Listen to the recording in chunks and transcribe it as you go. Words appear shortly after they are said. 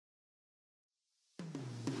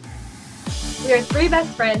We are three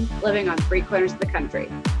best friends living on three corners of the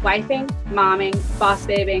country, wifing, momming, boss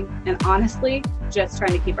babing, and honestly, just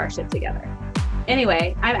trying to keep our shit together.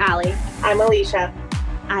 Anyway, I'm Allie. I'm Alicia.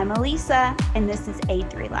 I'm Elisa, and this is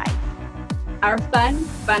A3 Life. Our fun,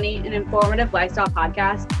 funny, and informative lifestyle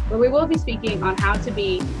podcast where we will be speaking on how to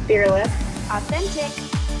be Fearless,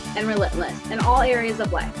 authentic, and relentless in all areas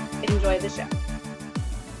of life. Enjoy the show.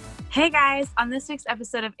 Hey guys, on this week's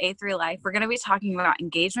episode of A3 Life, we're going to be talking about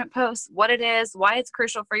engagement posts, what it is, why it's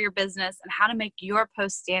crucial for your business, and how to make your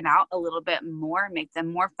posts stand out a little bit more, make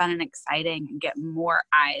them more fun and exciting, and get more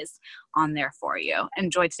eyes on there for you.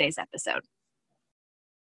 Enjoy today's episode.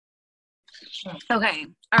 Okay,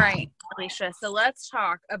 all right, Alicia, so let's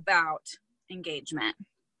talk about engagement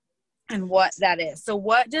and what that is. So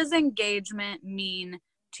what does engagement mean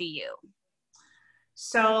to you?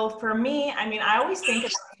 So for me, I always think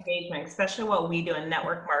about engagement, especially what we do in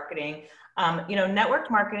network marketing. Network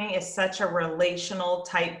marketing is such a relational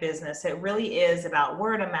type business. It really is about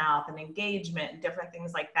word of mouth and engagement and different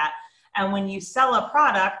things like that. And when you sell a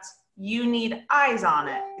product, you need eyes on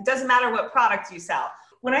it. It doesn't matter what product you sell.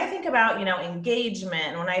 When I think about,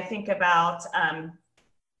 engagement, when I think about,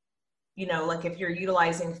 like if you're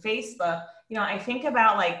utilizing Facebook, I think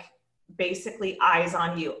about like basically eyes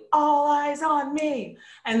on you, all eyes on me.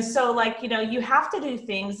 And so you have to do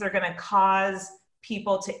things that are going to cause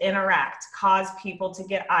people to interact, cause people to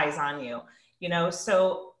get eyes on you,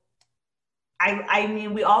 so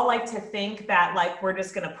we all like to think that we're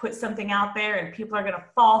just going to put something out there and people are going to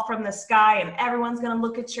fall from the sky and everyone's going to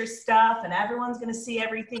look at your stuff and everyone's going to see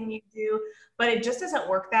everything you do, but it just doesn't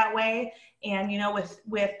work that way. And,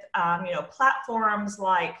 with platforms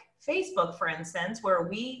like Facebook, for instance, where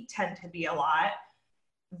we tend to be a lot,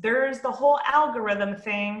 there's the whole algorithm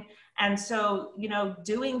thing. And so,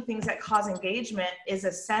 doing things that cause engagement is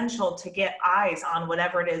essential to get eyes on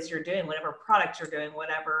whatever it is you're doing, whatever product you're doing,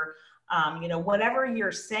 whatever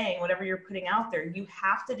you're saying, whatever you're putting out there, you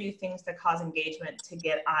have to do things that cause engagement to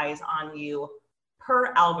get eyes on you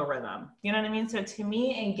per algorithm. You know what I mean? So to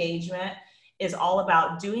me, engagement is all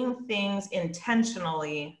about doing things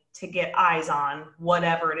intentionally to get eyes on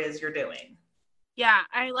whatever it is you're doing. Yeah,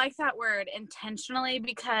 I like that word, intentionally,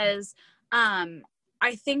 because I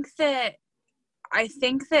think that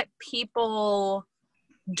people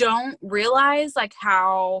don't realize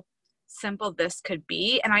how simple this could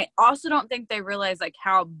be, and I also don't think they realize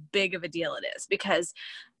how big of a deal it is, because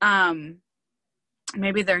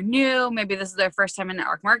maybe they're new, maybe this is their first time in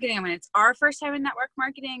network marketing. It's our first time in network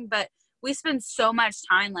marketing, but we spend so much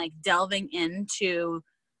time delving into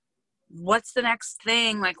what's the next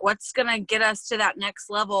thing, what's going to get us to that next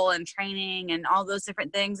level, and training and all those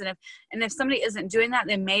different things. And if somebody isn't doing that,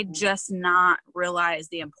 they may just not realize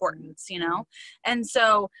the importance, And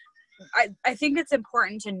so I think it's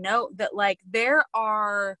important to note that there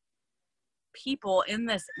are people in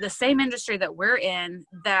the same industry that we're in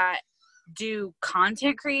that do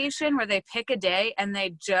content creation where they pick a day and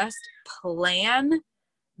they just plan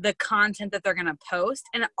the content that they're going to post.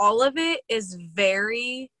 And all of it is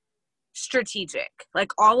very strategic.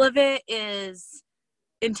 All of it is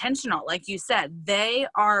intentional. Like you said, they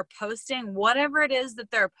are posting whatever it is that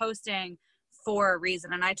they're posting for a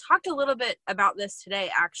reason. And I talked a little bit about this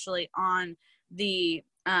today, actually, on the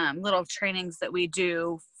little trainings that we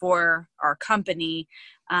do for our company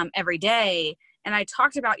every day. And I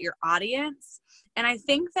talked about your audience. And I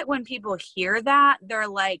think that when people hear that, they're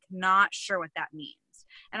not sure what that means.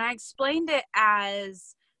 And I explained it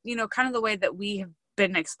as, kind of the way that we have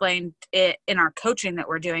been explained it in our coaching that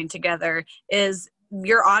we're doing together is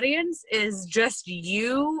your audience is just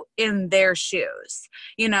you in their shoes,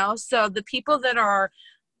 so the people that are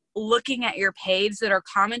looking at your page, that are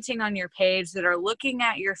commenting on your page, that are looking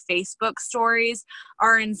at your Facebook stories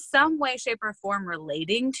are in some way, shape, or form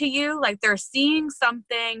relating to you. They're seeing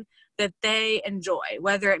something that they enjoy,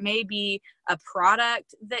 whether it may be a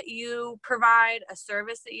product that you provide, a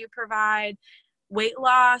service that you provide, weight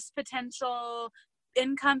loss potential,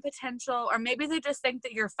 income potential, or maybe they just think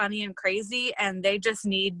that you're funny and crazy and they just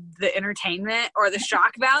need the entertainment or the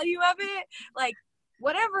shock value of it.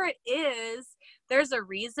 Whatever it is, there's a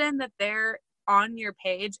reason that they're on your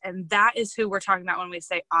page, and that is who we're talking about when we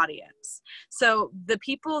say audience. So the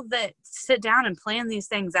people that sit down and plan these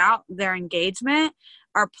things out, their engagement,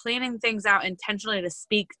 are planning things out intentionally to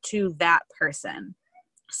speak to that person.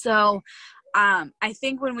 So I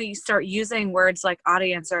think when we start using words like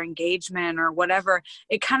audience or engagement or whatever,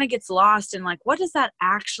 it kind of gets lost in like, what does that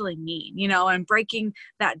actually mean? You know, and breaking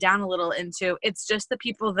that down a little into, it's just the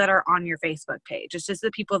people that are on your Facebook page. It's just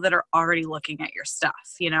the people that are already looking at your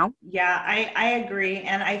stuff, you know? Yeah, I agree.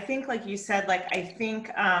 And I think, like you said, like, I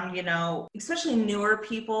think, you know, especially newer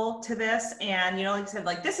people to this, and, you know, like I said,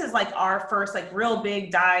 like, this is like our first, like, real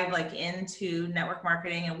big dive, like, into network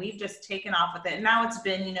marketing, and we've just taken off with it. And now it's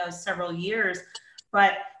been, you know, several years,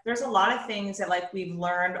 but there's a lot of things that, like, we've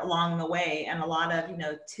learned along the way, and a lot of, you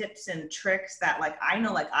know, tips and tricks that, like, I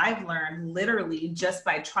know, like, I've learned literally just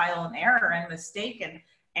by trial and error and mistake.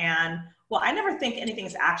 And well, I never think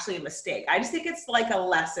anything's actually a mistake. I just think it's like a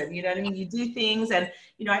lesson, you know what I mean? You do things, and,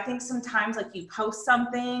 you know, I think sometimes, like, you post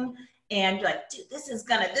something and you're like, dude, this is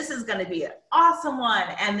gonna be an awesome one.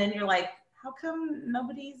 And then you're like, how come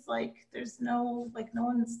nobody's like, no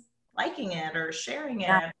one's liking it or sharing it,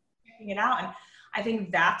 checking it out? And I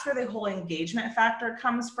think that's where the whole engagement factor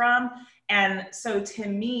comes from. And so to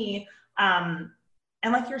me, and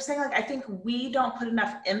like you're saying, like, I think we don't put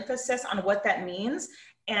enough emphasis on what that means.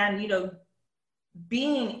 And, you know,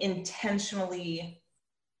 being intentionally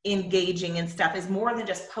engaging and stuff is more than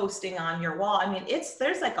just posting on your wall. I mean,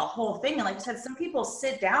 there's like a whole thing. And like I said, some people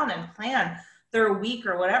sit down and plan their week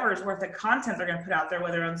or whatever is worth of content they're going to put out there,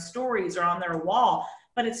 whether on stories or on their wall.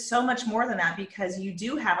 But it's so much more than that, because you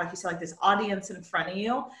do have, like you said, like this audience in front of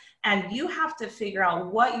you, and you have to figure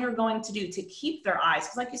out what you're going to do to keep their eyes.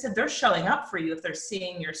 Because like you said, they're showing up for you. If they're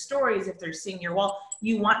seeing your stories, if they're seeing your wall,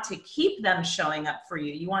 you want to keep them showing up for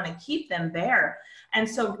you. You want to keep them there. And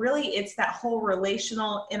so really it's that whole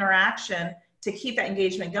relational interaction to keep that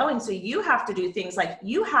engagement going. So you have to do things like,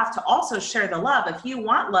 you have to also share the love. If you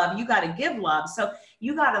want love, you got to give love. So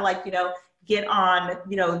you got to, like, you know, get on,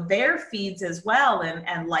 you know, their feeds as well,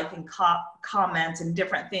 and like, and comment and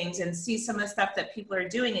different things, and see some of the stuff that people are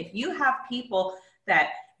doing. If you have people that,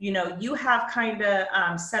 you know, you have kind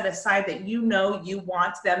of set aside that, you know, you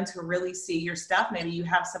want them to really see your stuff. Maybe you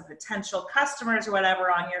have some potential customers or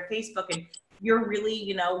whatever on your Facebook, and you're really,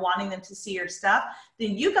 you know, wanting them to see your stuff,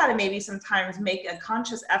 then you got to maybe sometimes make a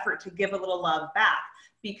conscious effort to give a little love back.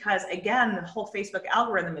 Because again, the whole Facebook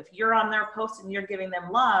algorithm, if you're on their post and you're giving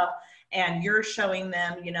them love, and you're showing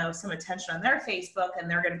them, you know, some attention on their Facebook,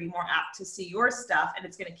 and they're going to be more apt to see your stuff, and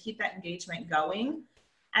it's going to keep that engagement going.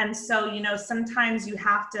 And so, you know, sometimes you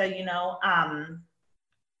have to, you know,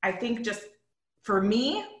 I think just for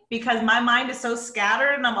me, because my mind is so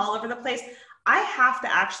scattered and I'm all over the place, I have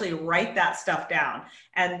to actually write that stuff down.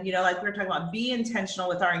 And, you know, like we were talking about, be intentional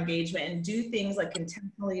with our engagement and do things like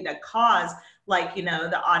intentionally to cause, like, you know,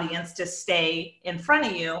 the audience to stay in front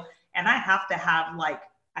of you. And I have to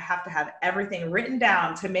have everything written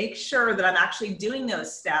down to make sure that I'm actually doing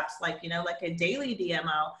those steps, like, you know, like a daily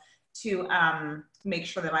DMO, to make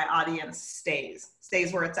sure that my audience stays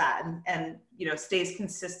where it's at, and, you know, stays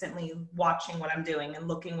consistently watching what I'm doing and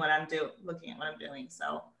looking at what I'm doing.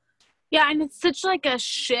 So. Yeah. And it's such like a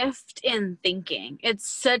shift in thinking. It's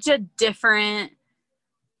such a different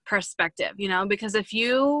perspective, you know, because if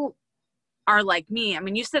you are like me, I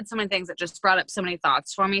mean, you said so many things that just brought up so many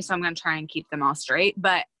thoughts for me, so I'm going to try and keep them all straight.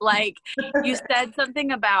 But like you said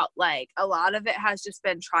something about, like, a lot of it has just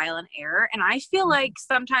been trial and error. And I feel like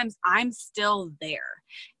sometimes I'm still there.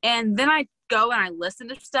 And then I go and I listen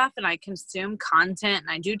to stuff and I consume content and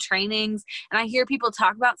I do trainings and I hear people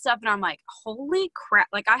talk about stuff and I'm like, holy crap,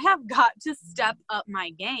 like, I have got to step up my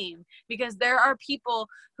game, because there are people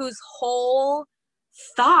whose whole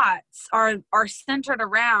thoughts are centered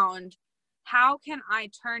around, how can I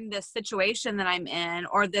turn this situation that I'm in,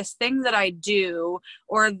 or this thing that I do,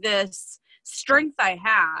 or this strength I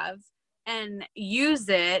have, and use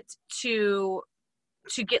it to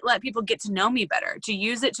let people get to know me better, to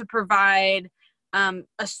use it to provide a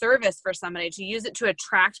service for somebody, to use it to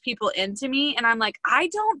attract people into me. And I'm like, I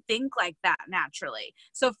don't think like that naturally.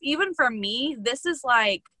 So even for me, this is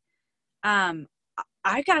like,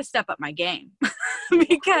 I got to step up my game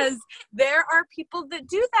because there are people that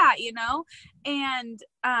do that, you know? And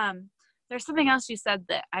there's something else you said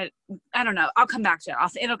that I don't know. I'll come back to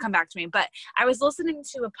it. It'll come back to me. But I was listening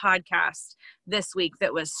to a podcast this week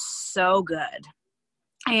that was so good.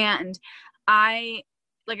 And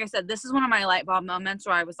like I said, this is one of my light bulb moments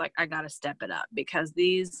where I was like, I got to step it up, because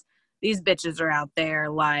these bitches are out there,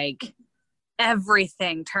 like,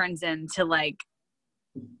 everything turns into, like,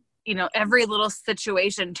 you know, every little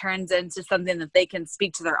situation turns into something that they can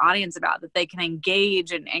speak to their audience about, that they can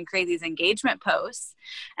engage and create these engagement posts.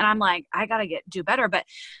 And I'm like, I got to do better. But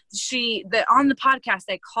on the podcast,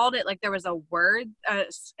 they called it, like, there was a word,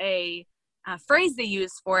 a phrase they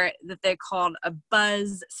use for it that they called a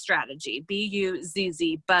buzz strategy,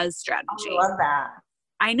 BUZZ, buzz strategy. I love that.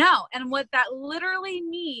 I know. And what that literally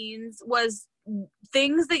means was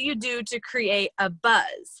things that you do to create a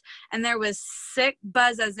buzz. And there was six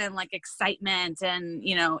buzz as in like excitement and,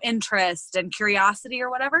 you know, interest and curiosity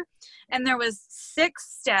or whatever. And there was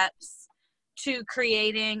 6 steps to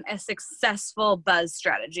creating a successful buzz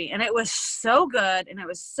strategy. And it was so good and it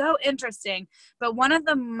was so interesting. But one of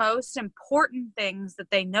the most important things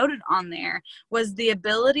that they noted on there was the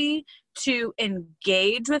ability to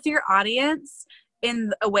engage with your audience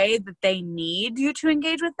in a way that they need you to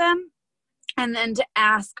engage with them, and then to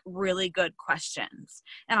ask really good questions.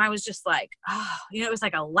 And I was just like, oh, you know, it was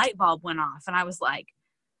like a light bulb went off, and I was like,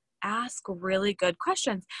 ask really good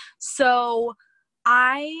questions. So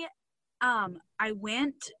I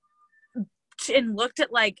went and looked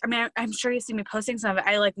at, like, I mean, I'm sure you've seen me posting some of it.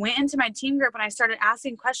 I like went into my team group and I started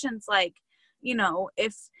asking questions like, you know,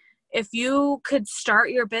 if you could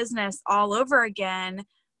start your business all over again,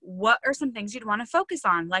 what are some things you'd want to focus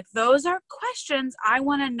on? Like, those are questions I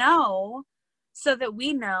want to know so that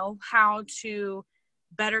we know how to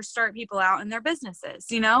better start people out in their businesses,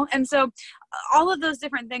 you know? And so all of those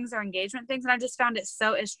different things are engagement things. And I just found it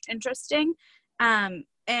so interesting.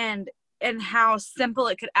 And how simple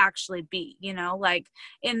it could actually be, you know, like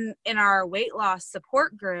in our weight loss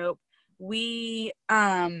support group, we,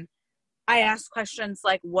 I asked questions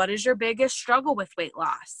like, what is your biggest struggle with weight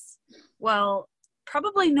loss? Well,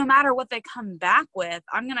 probably no matter what they come back with,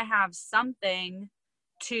 I'm going to have something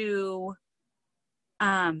to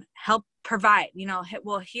help provide, you know,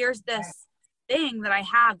 well, here's this thing that I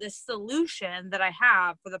have, this solution that I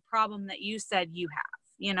have for the problem that you said you have,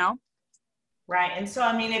 you know? Right. And so,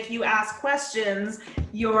 I mean, if you ask questions,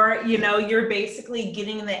 you're basically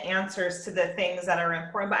getting the answers to the things that are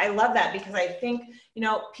important. But I love that because I think, you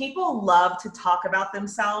know, people love to talk about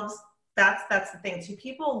themselves. That's the thing too.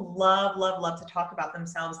 People love to talk about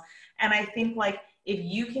themselves. And I think like if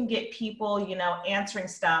you can get people, you know, answering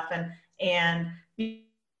stuff and be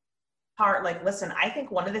part, like, listen, I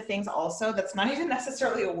think one of the things also that's not even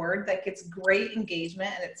necessarily a word that gets great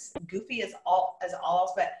engagement, and it's goofy as all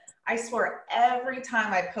else, but I swear every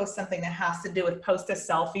time I post something that has to do with post a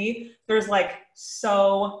selfie, there's like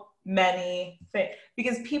so many things,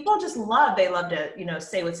 because people just they love to, you know,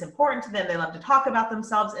 say what's important to them. They love to talk about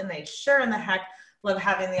themselves, and they sure in the heck love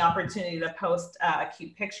having the opportunity to post a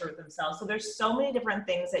cute picture of themselves. So there's so many different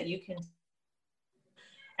things that you can,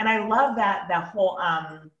 and I love that whole,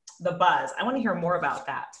 the buzz. I want to hear more about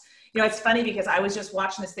that. You know, it's funny because I was just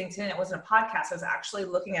watching this thing today, and it wasn't a podcast. I was actually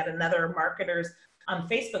looking at another marketer's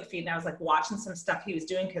Facebook feed, and I was like watching some stuff he was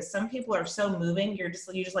doing, because some people are so moving. You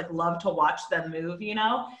just like love to watch them move, you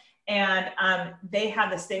know? And they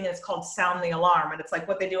have this thing that's called sound the alarm. And it's like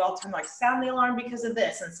what they do all the time, like sound the alarm because of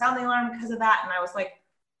this and sound the alarm because of that. And I was like,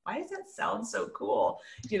 why does that sound so cool?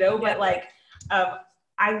 You know, but like,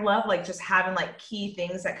 I love like just having like key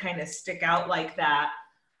things that kind of stick out like that.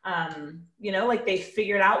 You know, like they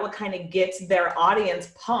figured out what kind of gets their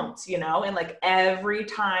audience pumped, you know, and like every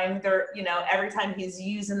time he's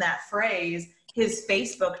using that phrase, his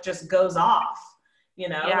Facebook just goes off, you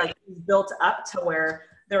know, like he's built up to where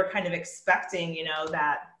they're kind of expecting, you know,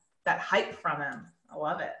 that hype from him. I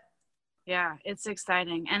love it. Yeah, it's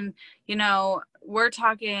exciting. And, you know, we're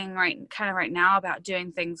talking right now about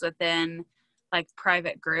doing things within like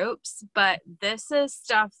private groups, but this is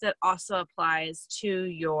stuff that also applies to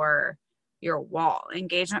your wall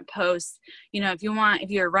engagement posts. You know, if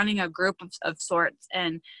you're running a group of sorts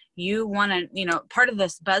and you want to, you know, part of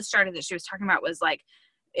this buzz strategy that she was talking about was like,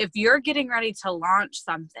 if you're getting ready to launch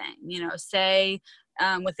something, you know, say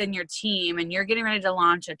within your team, and you're getting ready to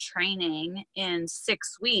launch a training in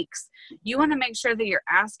 6 weeks, you want to make sure that you're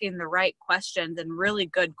asking the right questions and really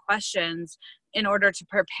good questions in order to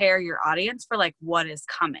prepare your audience for like what is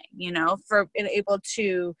coming, you know, for being able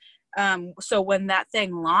to, so when that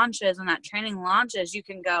thing launches, when that training launches, you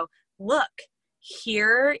can go, look,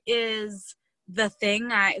 here is the thing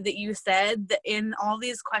that you said that in all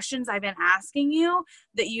these questions I've been asking you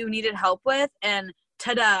that you needed help with, and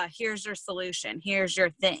ta-da, here's your solution, here's your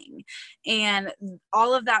thing. And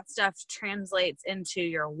all of that stuff translates into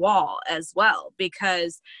your wall as well,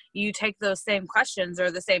 because you take those same questions or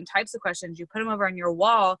the same types of questions, you put them over on your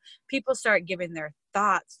wall, people start giving their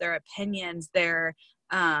thoughts, their opinions, their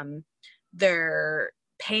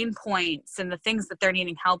pain points and the things that they're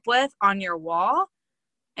needing help with on your wall.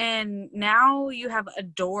 And now you have a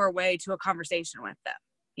doorway to a conversation with them,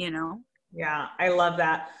 you know? Yeah, I love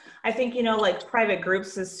that. I think, like private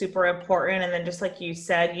groups is super important. And then just like you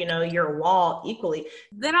said, your wall equally.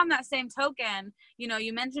 Then on that same token,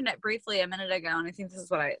 you mentioned it briefly a minute ago, and I think this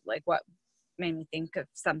is what made me think of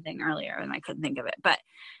something earlier and I couldn't think of it. But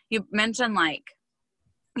you mentioned like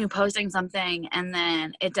you posting something and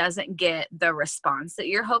then it doesn't get the response that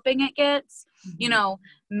you're hoping it gets. Mm-hmm.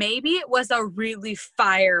 Maybe it was a really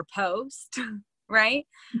fire post, right?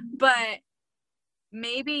 But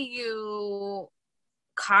maybe you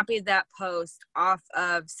copied that post off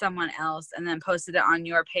of someone else and then posted it on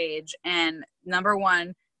your page. And number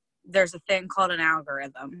one, there's a thing called an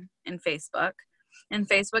algorithm in Facebook. And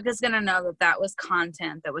Facebook is going to know that that was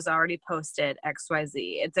content that was already posted XYZ.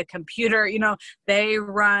 It's a computer, they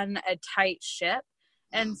run a tight ship.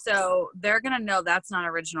 And so they're going to know that's not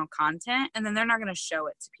original content, and then they're not going to show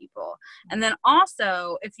it to people. And then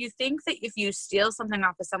also, if you think that if you steal something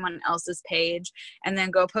off of someone else's page and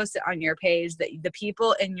then go post it on your page, that the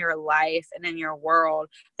people in your life and in your world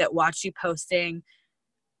that watch you posting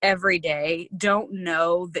every day don't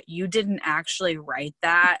know that you didn't actually write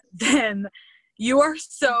that, then you are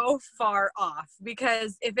so far off.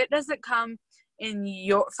 Because if it doesn't come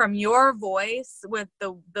from your voice with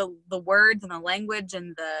the words and the language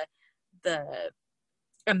and the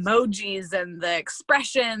emojis and the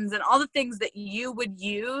expressions and all the things that you would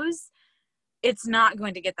use, it's not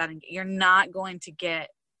going to get that. You're not going to get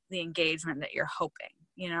the engagement that you're hoping,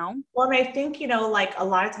 Well, and I think, like a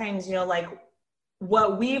lot of times, like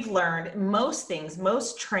what we've learned, most things,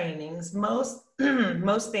 most trainings, most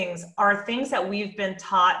things are things that we've been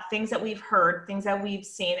taught, things that we've heard, things that we've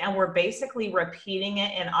seen, and we're basically repeating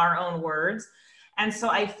it in our own words. And so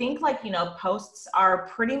I think like, posts are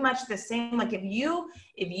pretty much the same. Like if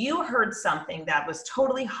you heard something that was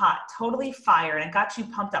totally hot, totally fire, and it got you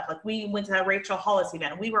pumped up, like we went to that Rachel Hollis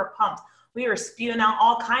event, we were pumped. We were spewing out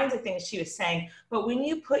all kinds of things she was saying. But when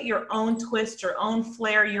you put your own twist, your own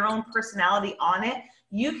flair, your own personality on it,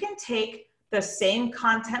 you can take the same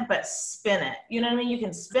content, but spin it. You know what I mean? You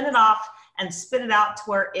can spin it off and spit it out to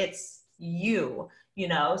where it's you,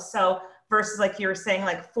 So versus like you were saying,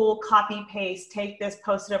 like full copy paste, take this,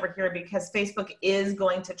 post it over here, because Facebook is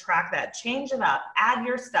going to track that. Change it up, add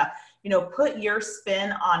your stuff, put your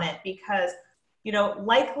spin on it, because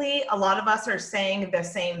likely a lot of us are saying the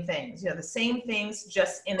same things, the same things,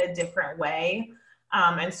 just in a different way.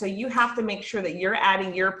 And so you have to make sure that you're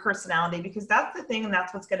adding your personality, because that's the thing. And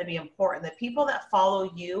that's what's going to be important. The people that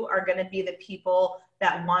follow you are going to be the people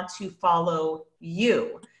that want to follow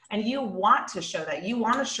you. And you want to show that. You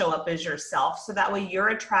want to show up as yourself. So that way you're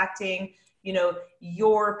attracting,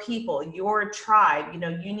 your people, your tribe.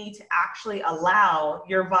 You need to actually allow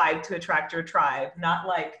your vibe to attract your tribe, not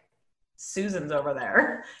like Susan's over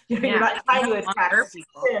there. You're not trying to attract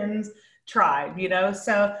Susan's tribe,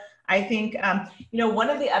 So I think, one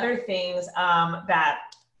of the other things that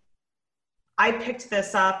I picked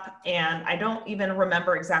this up, and I don't even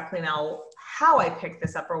remember exactly now how I picked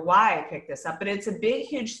this up or why I picked this up, but it's a big,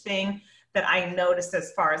 huge thing that I noticed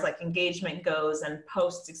as far as like engagement goes and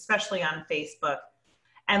posts, especially on Facebook.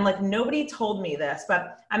 And like nobody told me this,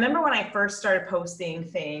 but I remember when I first started posting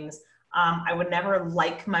things, I would never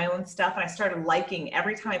like my own stuff, and I started liking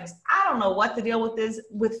every time. I don't know what the deal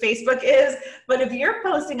with Facebook is, but if you're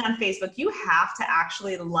posting on Facebook, you have to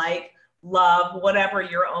actually like, love, whatever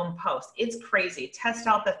your own post. It's crazy. Test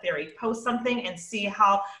out the theory. Post something and see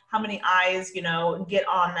how many eyes get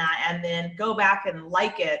on that, and then go back and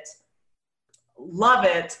like it, love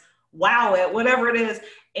it, wow it, whatever it is,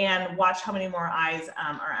 and watch how many more eyes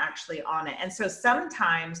are actually on it. And so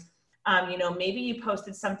sometimes maybe you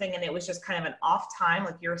posted something and it was just kind of an off time,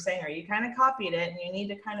 like you were saying, or you kind of copied it and you need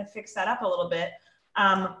to kind of fix that up a little bit.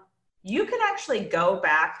 You can actually go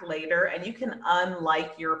back later and you can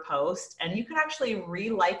unlike your post, and you can actually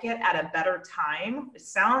re-like it at a better time. It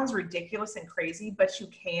sounds ridiculous and crazy, but you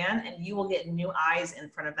can, and you will get new eyes in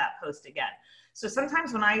front of that post again. So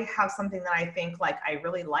sometimes when I have something that I think like I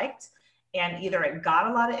really liked, and either it got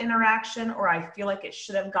a lot of interaction or I feel like it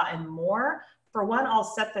should have gotten more, for one, I'll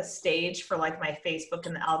set the stage for like my Facebook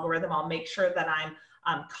and the algorithm. I'll make sure that I'm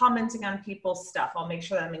commenting on people's stuff. I'll make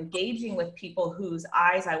sure that I'm engaging with people whose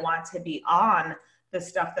eyes I want to be on the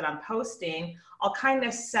stuff that I'm posting. I'll kind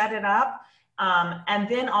of set it up, and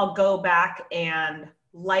then I'll go back and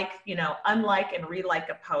unlike and re-like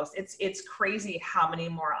a post. It's crazy how many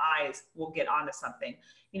more eyes will get onto something,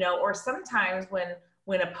 or sometimes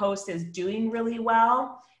when a post is doing really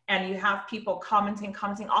well, and you have people commenting,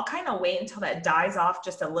 I'll kind of wait until that dies off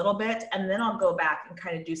just a little bit. And then I'll go back and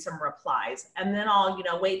kind of do some replies. And then I'll,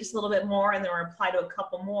 wait just a little bit more and then reply to a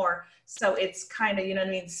couple more. So it's kind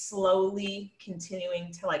of, slowly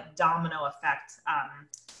continuing to like domino effect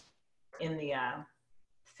in the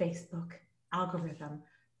Facebook algorithm.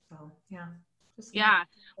 So yeah. Yeah.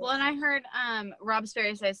 Well, and I heard Rob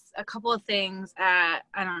Sperry says a couple of things I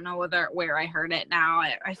don't know where I heard it now.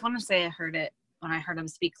 I want to say I heard it when I heard him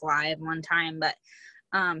speak live one time, but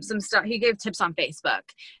some stuff, he gave tips on Facebook,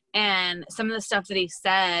 and some of the stuff that he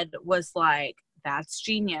said was like, that's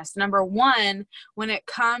genius. Number one, when it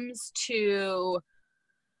comes to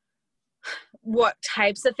what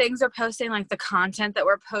types of things we're posting, like the content that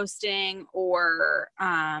we're posting, or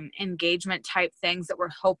engagement type things that we're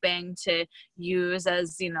hoping to use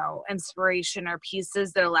as, inspiration or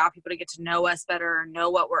pieces that allow people to get to know us better, or know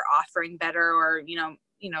what we're offering better, or,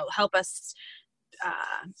 help us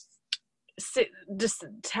just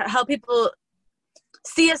to help people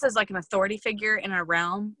see us as like an authority figure in a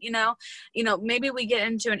realm, maybe we get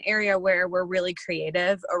into an area where we're really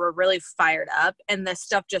creative or we're really fired up, and this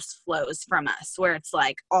stuff just flows from us, where it's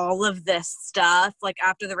like all of this stuff, like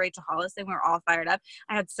after the Rachel Hollis thing, we were all fired up.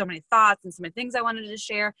 I had so many thoughts and so many things I wanted to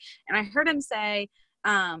share. And I heard him say,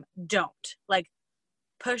 don't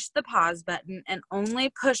push the pause button and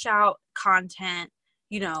only push out content,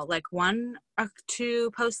 like 1 or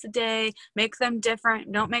 2 posts a day, make them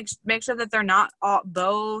different. Don't make sure that they're not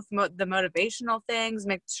both the motivational things,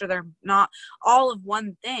 make sure they're not all of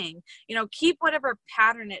one thing, keep whatever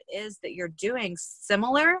pattern it is that you're doing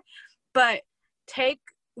similar, but take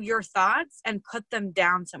your thoughts and put them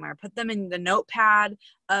down somewhere, put them in the notepad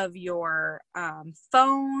of your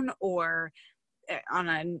phone, or on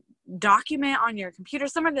a document on your computer,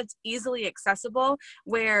 somewhere that's easily accessible,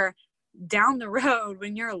 where down the road,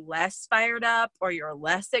 when you're less fired up, or you're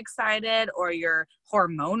less excited, or you're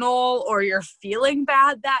hormonal, or you're feeling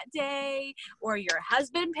bad that day, or your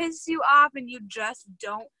husband pisses you off and you just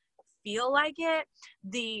don't feel like it,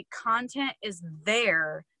 the content is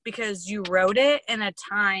there because you wrote it in a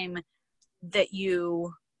time that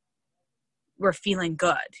you were feeling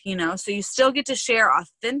good, so you still get to share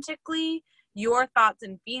authentically your thoughts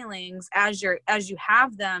and feelings as you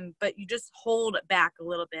have them, but you just hold it back a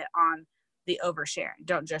little bit on the oversharing.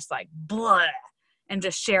 Don't just like blah and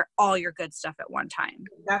just share all your good stuff at one time.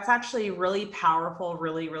 That's actually really powerful,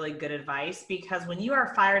 really, really good advice, because when you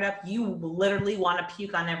are fired up, you literally want to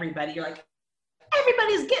puke on everybody. You're like,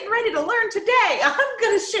 everybody's getting ready to learn today. I'm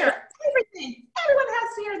going to share everything. Everyone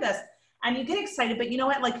has to hear this. And you get excited, but you know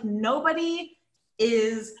what? Like, nobody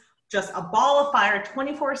is just a ball of fire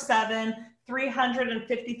 24/7,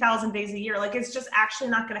 350,000 days a year. Like, it's just actually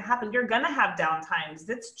not going to happen. You're going to have down times.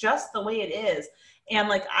 That's just the way it is. And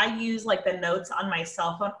like, I use like the notes on my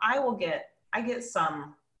cell phone. I get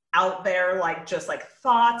some out there, like just like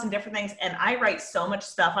thoughts and different things. And I write so much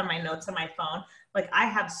stuff on my notes on my phone. Like, I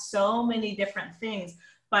have so many different things,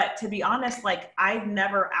 but to be honest, like, I've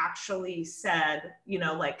never actually said,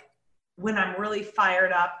 like, when I'm really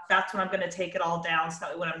fired up, that's when I'm going to take it all down.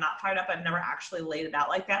 So when I'm not fired up, I've never actually laid it out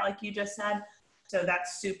like that, like you just said. So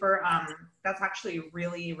that's super, that's actually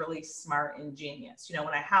really, really smart and genius. When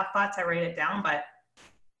I have thoughts, I write it down, but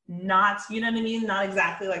not, you know what I mean? Not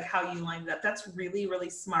exactly like how you lined it up. That's really, really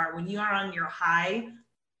smart. When you are on your high,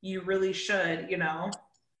 you really should, Yeah.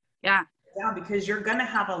 Yeah, because you're going to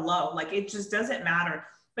have a low. Like, it just doesn't matter.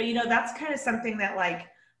 But, that's kind of something that like,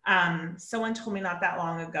 someone told me not that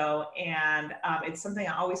long ago, and it's something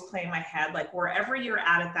I always play in my head. Like, wherever you're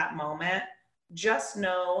at that moment, just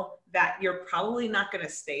know that you're probably not going to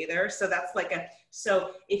stay there. So that's like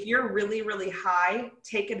so if you're really, really high,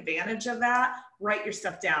 take advantage of that, write your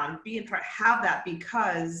stuff down, have that,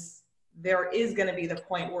 because there is going to be the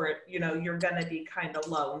point where, you're going to be kind of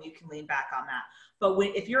low and you can lean back on that. But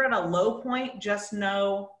if you're at a low point, just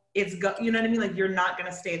know you know what I mean? Like, you're not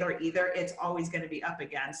going to stay there either. It's always going to be up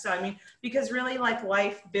again. So, I mean, because really, like,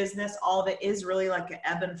 life, business, all of it is really like an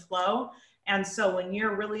ebb and flow. And so when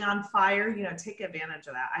you're really on fire, take advantage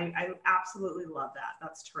of that. I absolutely love that.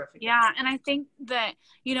 That's terrific. Yeah. And I think that,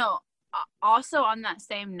 also on that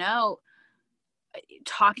same note,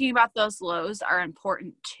 talking about those lows are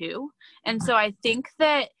important too. And so I think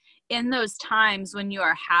that in those times when you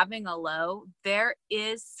are having a low, there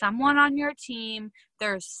is someone on your team,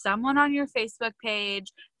 there's someone on your Facebook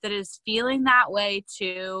page that is feeling that way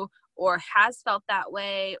too, or has felt that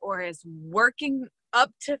way, or is working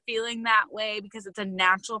up to feeling that way, because it's a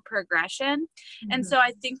natural progression. Mm-hmm. And so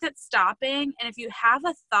I think that stopping, and if you have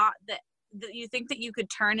a thought that you think that you could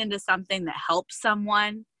turn into something that helps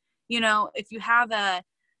someone, if you have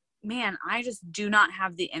man, I just do not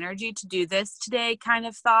have the energy to do this today kind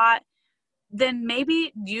of thought, then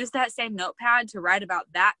maybe use that same notepad to write about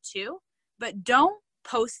that too. But don't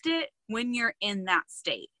post it when you're in that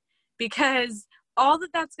state, because all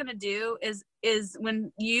that's going to do is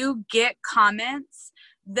when you get comments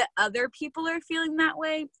that other people are feeling that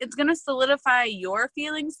way, it's going to solidify your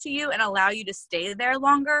feelings to you and allow you to stay there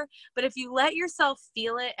longer. But if you let yourself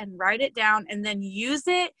feel it and write it down and then use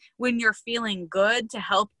it when you're feeling good to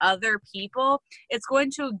help other people, it's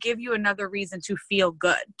going to give you another reason to feel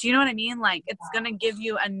good. Do you know what I mean? Like, it's going to give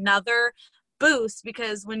you another boost,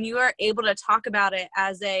 because when you are able to talk about it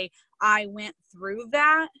as I went through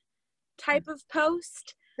that type of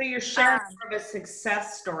post. So you're sharing sort of a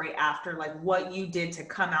success story after, like, what you did to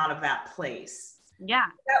come out of that place. Yeah.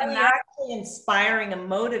 And you're actually inspiring and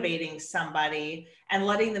motivating somebody and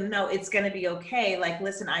letting them know it's going to be okay. Like,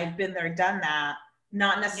 listen, I've been there, done that.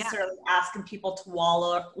 Not necessarily asking people to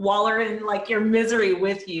waller in like your misery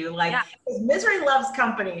with you. Like, misery loves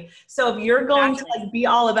company. So if you're going to like be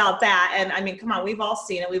all about that, and I mean, come on, we've all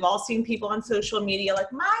seen it. We've all seen people on social media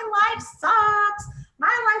like, my life sucks.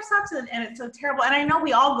 My life sucks, and it's so terrible. And I know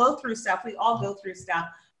we all go through stuff.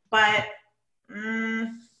 But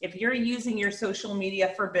if you're using your social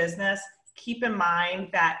media for business, keep in mind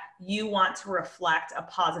that you want to reflect a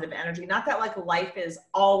positive energy. Not that like life is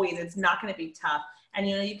always, it's not going to be tough. And,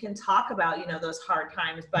 you know, you can talk about, you know, those hard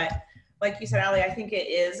times, but like you said, Allie, I think it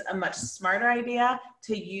is a much smarter idea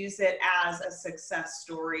to use it as a success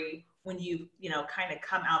story when you know, kind of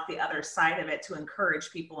come out the other side of it, to encourage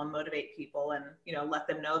people and motivate people and, you know, let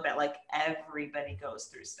them know that like everybody goes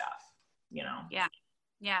through stuff, you know? Yeah.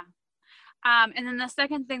 Yeah. And then the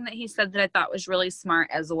second thing that he said that I thought was really smart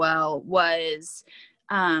as well was,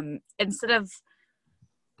 instead of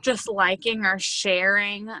just liking or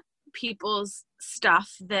sharing people's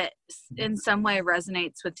stuff that in some way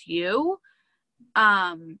resonates with you,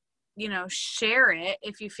 you know, share it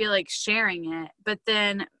if you feel like sharing it. But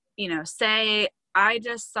then, you know, say, I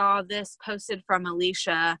just saw this posted from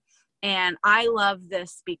Alicia and I love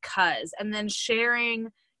this because, and then sharing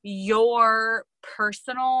your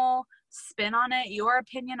personal spin on it, your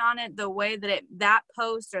opinion on it, the way that that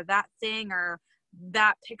post or that thing or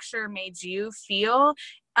that picture made you feel,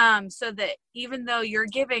 so that even though you're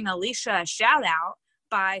giving Alicia a shout out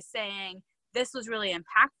by saying this was really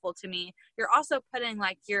impactful to me, you're also putting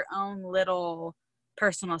like your own little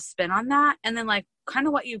personal spin on that, and then like kind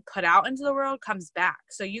of what you put out into the world comes back.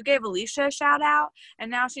 So you gave Alicia a shout out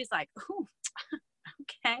and now she's like, ooh,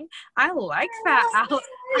 okay, I like that.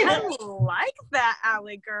 I like that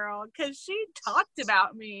Allie girl, because she talked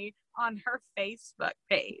about me on her Facebook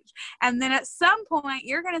page. And then at some point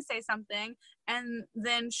you're going to say something and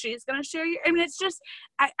then she's going to share your, I mean, it's just,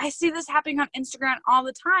 I see this happening on Instagram all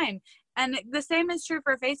the time. And the same is true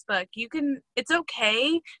for Facebook. It's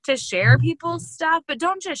okay to share people's stuff, but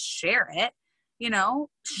don't just share it, you know,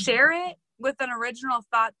 share it with an original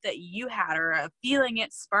thought that you had or a feeling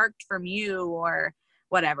it sparked from you or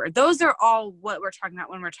whatever. Those are all what we're talking about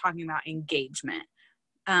when we're talking about engagement.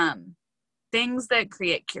 Things that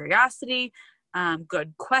create curiosity,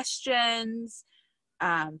 good questions,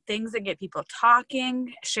 things that get people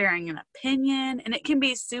talking, sharing an opinion. And it can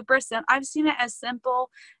be super simple. I've seen it as simple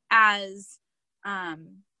as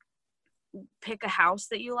pick a house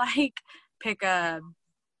that you like, pick a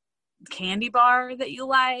candy bar that you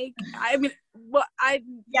like. I mean,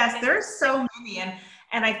 yes, there's so many.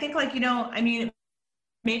 And I think like, you know, I mean,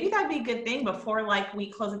 maybe that'd be a good thing before like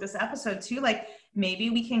we close this episode too. Like maybe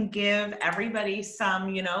we can give everybody some,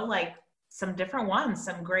 you know, like some different ones,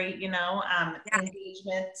 some great, you know,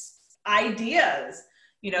 engagement ideas,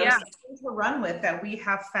 you know, something to run with that we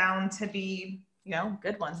have found to be, you know,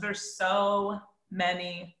 good ones. There's so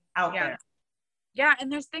many out there. Yeah.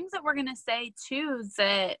 And there's things that we're going to say too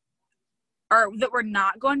that we're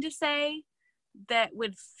not going to say that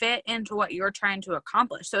would fit into what you're trying to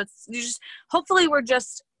accomplish. So hopefully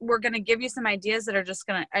we're going to give you some ideas that are just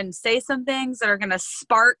going to, and say some things that are going to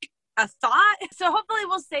spark a thought. So hopefully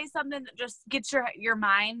we'll say something that just gets your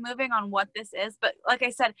mind moving on what this is. But like I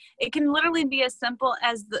said, it can literally be as simple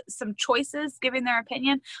as some choices, giving their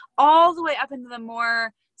opinion, all the way up into the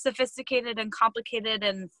more sophisticated and complicated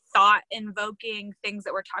and thought invoking things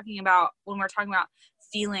that we're talking about when we're talking about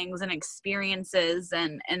feelings and experiences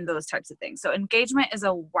and those types of things. So engagement is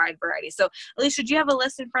a wide variety. So Alicia, do you have a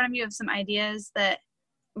list in front of you of some ideas that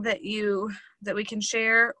we can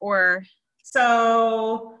share? Or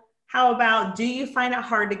so how about, do you find it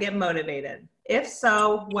hard to get motivated? If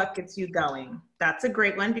so, what gets you going? That's a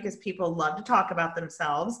great one because people love to talk about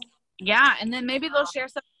themselves. Yeah. And then maybe they'll share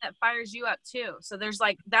some that fires you up too. So there's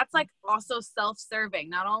like, that's like also self-serving.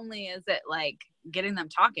 Not only is it like getting them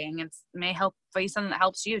talking, it's may help be something that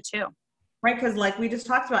helps you too. Right, because like we just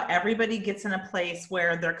talked about, everybody gets in a place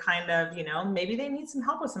where they're kind of, you know, maybe they need some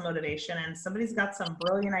help with some motivation and somebody's got some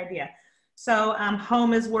brilliant idea. So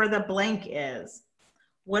home is where the blank is.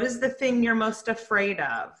 What is the thing you're most afraid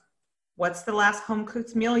of? What's the last home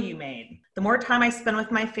cooked meal you made? The more time I spend with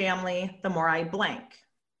my family, the more I blank.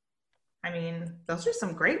 I mean, those are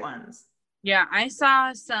some great ones. Yeah, I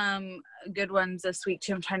saw some good ones this week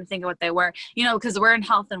too. I'm trying to think of what they were, you know, because we're in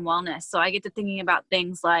health and wellness. So I get to thinking about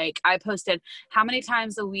things like, I posted, how many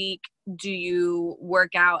times a week do you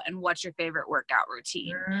work out and what's your favorite workout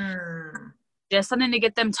routine? Just something to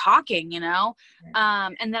get them talking, you know?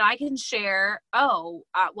 And then I can share, well,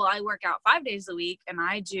 I work out 5 days a week and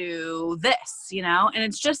I do this, you know? And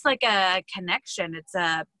it's just like a connection. It's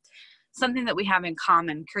something that we have in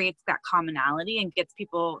common, creates that commonality and gets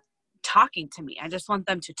people talking to me. I just want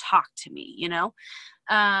them to talk to me, you know?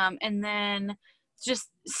 And then just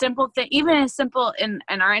simple thing, even as simple in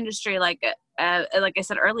our industry, like I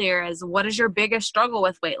said earlier, is what is your biggest struggle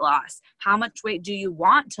with weight loss? How much weight do you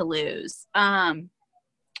want to lose? Trying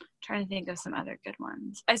to think of some other good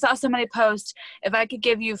ones. I saw somebody post, if I could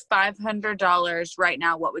give you $500 right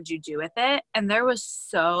now, what would you do with it? And there was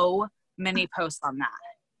so many posts on that.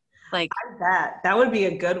 Like, I bet that would be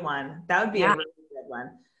a good one. That would be a really good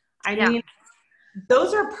one. I mean,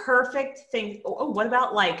 those are perfect things. Oh, what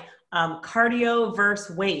about like cardio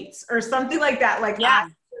versus weights or something like that? Like that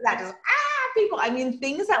just people. I mean,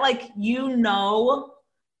 things that like, you know,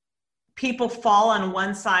 people fall on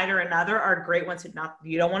one side or another are great ones.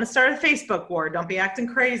 You don't want to start a Facebook war. Don't be acting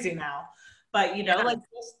crazy now. But you know, like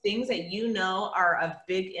those things that you know are of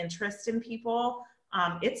big interest in people.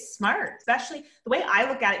 It's smart. Especially the way I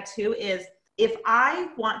look at it too is, if I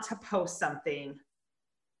want to post something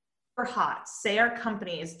hot, say our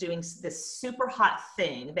company is doing this super hot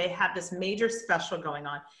thing, they have this major special going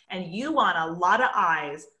on, and you want a lot of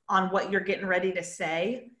eyes on what you're getting ready to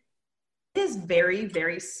say, it is very,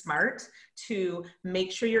 very smart to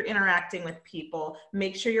make sure you're interacting with people,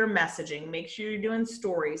 make sure you're messaging, make sure you're doing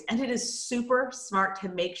stories. And it is super smart to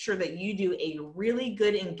make sure that you do a really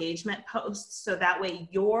good engagement post, so that way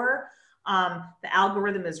the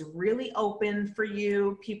algorithm is really open for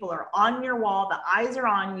you. People are on your wall. The eyes are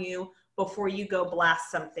on you before you go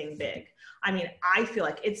blast something big. I mean, I feel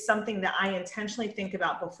like it's something that I intentionally think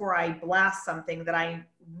about before I blast something that I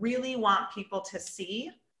really want people to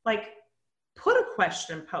see. Like, put a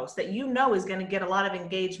question post that you know is going to get a lot of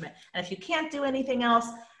engagement. And if you can't do anything else,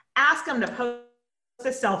 ask them to post a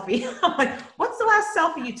selfie. I'm like, what's the last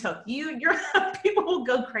selfie you took? People will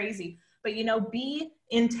go crazy. But, you know, be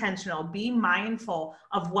intentional, be mindful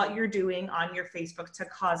of what you're doing on your Facebook to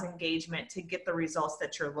cause engagement, to get the results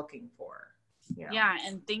that you're looking for. You know? Yeah.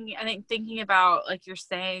 And thinking about, like you're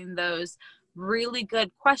saying, those really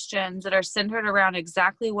good questions that are centered around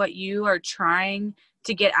exactly what you are trying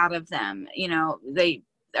to get out of them. You know,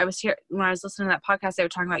 I was here when I was listening to that podcast, they were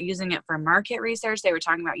talking about using it for market research. They were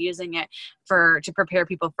talking about using it to prepare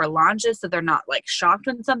people for launches, so they're not like shocked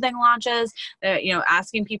when something launches. You know,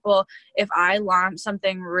 asking people, if I launch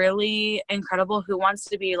something really incredible, who wants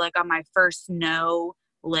to be like on my first no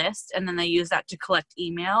list? And then they use that to collect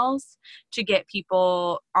emails to get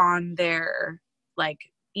people on their like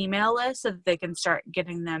email list, so that they can start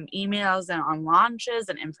getting them emails and on launches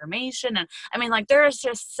and information. And I mean, like, there's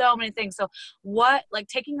just so many things. So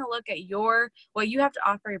taking a look at what you have to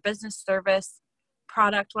offer, your business, service,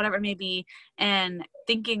 product, whatever it may be, and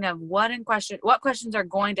thinking of what questions are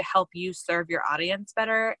going to help you serve your audience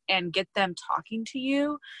better and get them talking to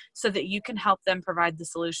you, so that you can help them provide the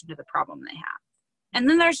solution to the problem they have. And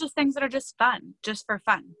then there's just things that are just fun, just for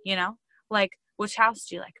fun, you know, like, which house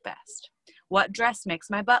do you like best? What dress makes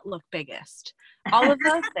my butt look biggest? All of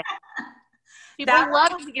those things. People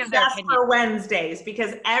love to give their opinion. For Wednesdays,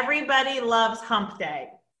 because everybody loves hump day.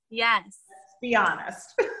 Yes. Let's be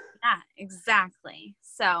honest. Yeah, exactly.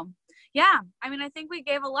 So, yeah, I mean, I think we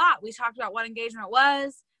gave a lot. We talked about what engagement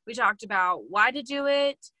was. We talked about why to do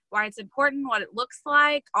it, why it's important, what it looks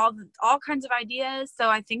like, all kinds of ideas. So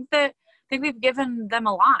I think we've given them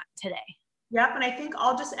a lot today. Yep. And I think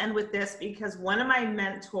I'll just end with this, because one of my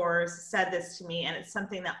mentors said this to me, and it's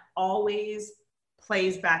something that always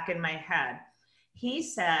plays back in my head. He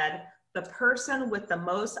said, the person with the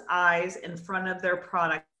most eyes in front of their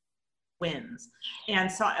product wins.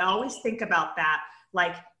 And so I always think about that.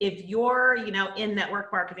 Like, if you're, you know, in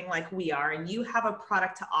network marketing like we are, and you have a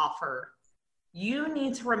product to offer, You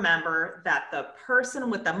need to remember that the person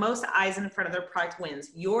with the most eyes in front of their product wins.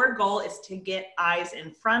 Your goal is to get eyes in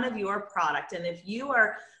front of your product. And if you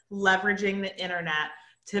are leveraging the internet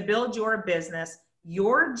to build your business,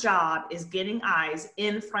 your job is getting eyes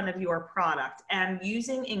in front of your product and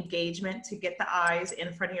using engagement to get the eyes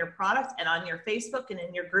in front of your product and on your Facebook and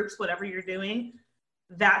in your groups, whatever you're doing.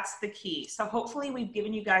 That's the key. So hopefully we've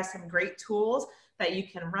given you guys some great tools that you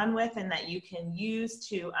can run with and that you can use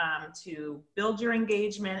to build your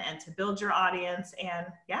engagement and to build your audience, and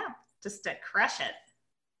yeah, just to crush it.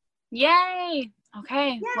 Yay.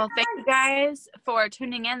 Okay. Yes. Well, thank you guys for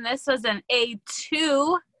tuning in. This was an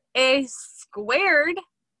A2, A squared,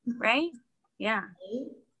 right? Yeah. A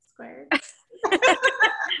squared.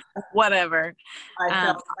 Whatever. I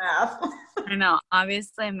know math. I know.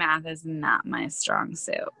 Obviously, math is not my strong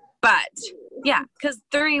suit. But yeah, because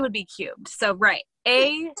 3 would be cubed. So, right.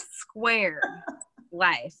 A squared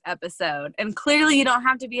life episode. And clearly you don't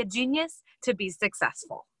have to be a genius to be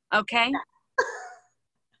successful. Okay?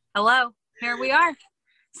 Hello. Here we are.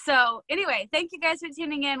 So anyway, thank you guys for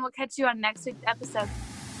tuning in. We'll catch you on next week's episode.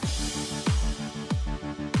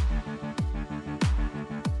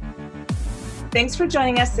 Thanks for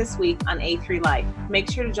joining us this week on A3 Life. Make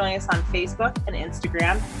sure to join us on Facebook and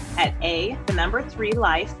Instagram at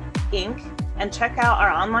A3Life Inc. and check out our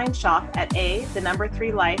online shop at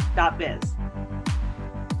A3Life.biz.